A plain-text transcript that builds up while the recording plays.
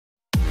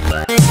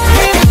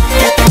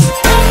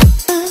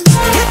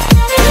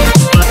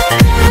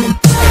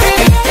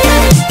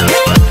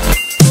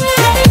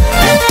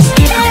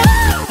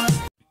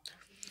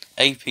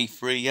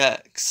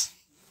AP3X,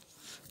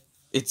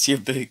 it's your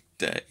big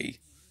day.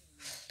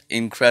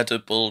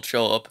 Incredible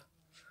job.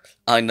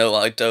 I know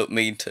I don't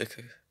mean to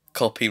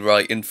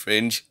copyright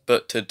infringe,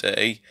 but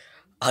today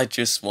I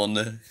just want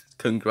to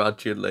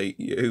congratulate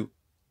you.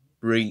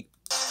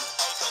 Congratulations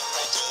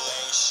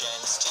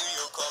to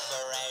your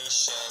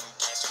corporation.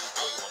 Guess you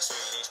be one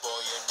Swedish boy,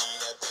 you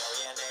need a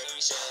billion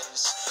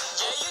nations.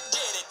 Yeah, you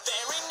did it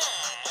very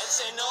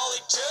nice, and all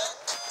it took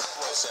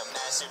was a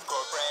massive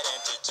corporate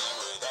entity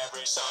with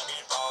every song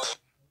involved.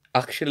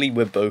 Actually,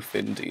 we're both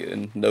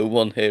Indian. No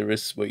one here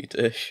is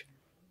Swedish.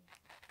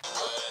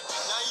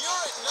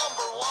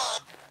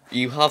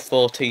 You have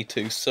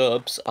 42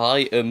 subs.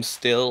 I am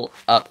still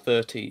at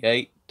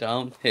 38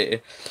 down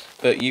here.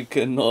 But you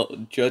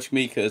cannot judge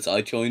me because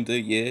I joined a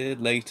year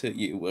later.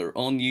 You were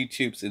on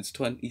YouTube since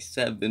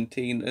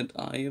 2017 and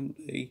I am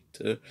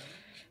later.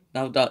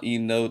 Now that you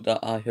know that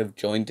I have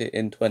joined it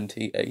in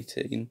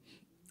 2018,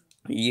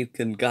 you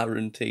can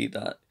guarantee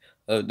that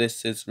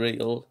this is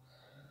real.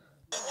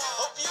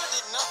 Hope you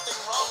did nothing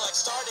wrong, like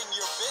starting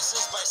your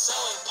business by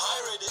selling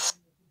pirated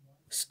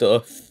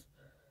stuff.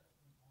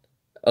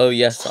 Oh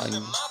yes, I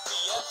know. For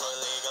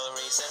legal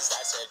reasons,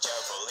 that's a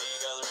joke. For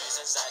legal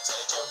reasons, that's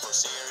a joke. For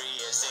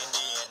serious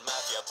Indian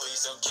mafia,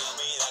 please don't kill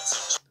me, that's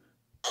a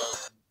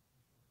joke.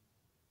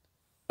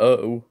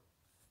 Oh.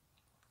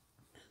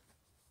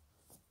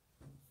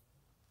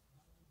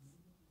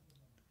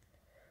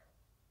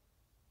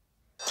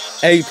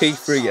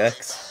 AP3X.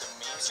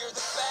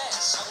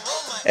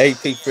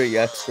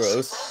 AP3X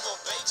Rose.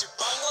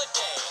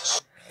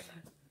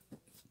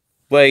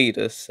 Wait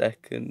a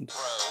second.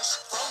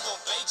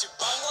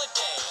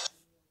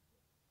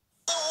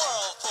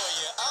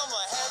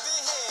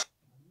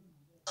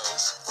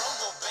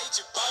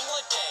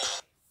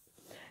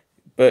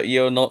 But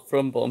you're not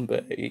from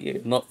Bombay,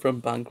 you're not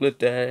from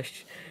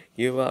Bangladesh,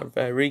 you are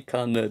very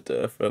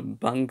Canada, from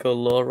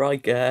Bangalore, I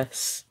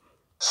guess.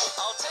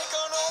 I'll take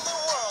on all the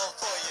world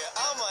for you,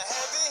 I'm a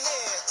heavy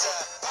hitter,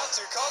 about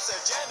to cause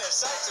a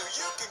genocide so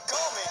you can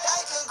call me.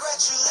 Hey,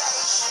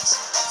 congratulations,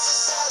 it's a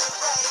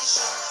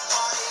celebration,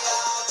 party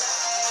all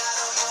day,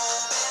 I know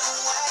you've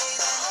been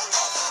waiting.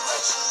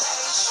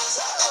 Congratulations,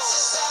 it's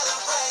a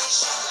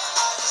celebration,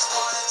 I just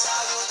wanna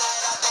tell you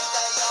that I think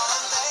that you're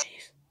amazing.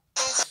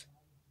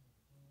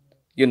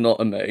 You're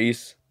not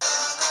amazed.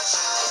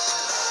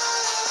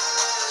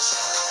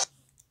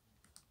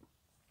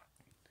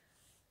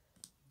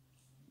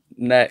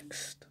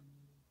 Next.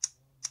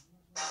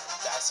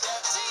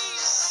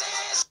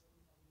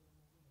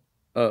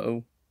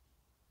 Uh-oh.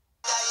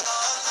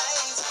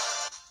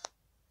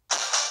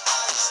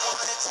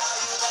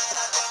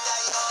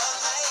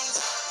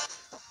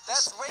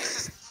 That's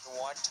racist.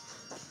 What?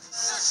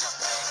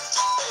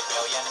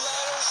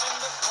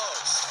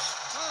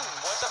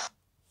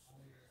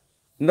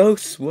 No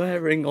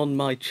swearing on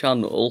my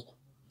channel.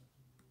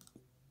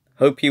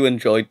 Hope you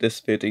enjoyed this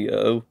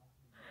video.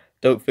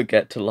 Don't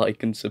forget to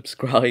like and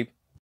subscribe.